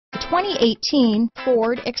2018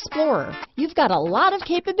 Ford Explorer. You've got a lot of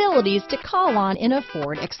capabilities to call on in a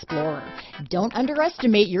Ford Explorer. Don't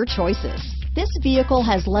underestimate your choices. This vehicle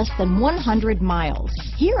has less than 100 miles.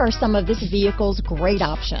 Here are some of this vehicle's great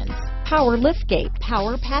options: power liftgate,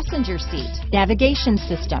 power passenger seat, navigation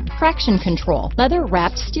system, traction control,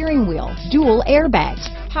 leather-wrapped steering wheel, dual airbags,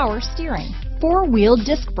 power steering, four-wheel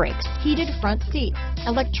disc brakes, heated front seats,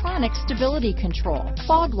 electronic stability control,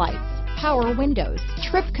 fog lights, power windows,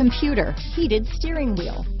 trip computer, heated steering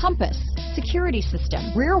wheel, compass, security system,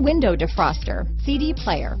 rear window defroster, CD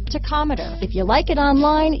player, tachometer. If you like it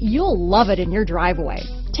online, you'll love it in your driveway.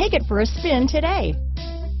 Take it for a spin today.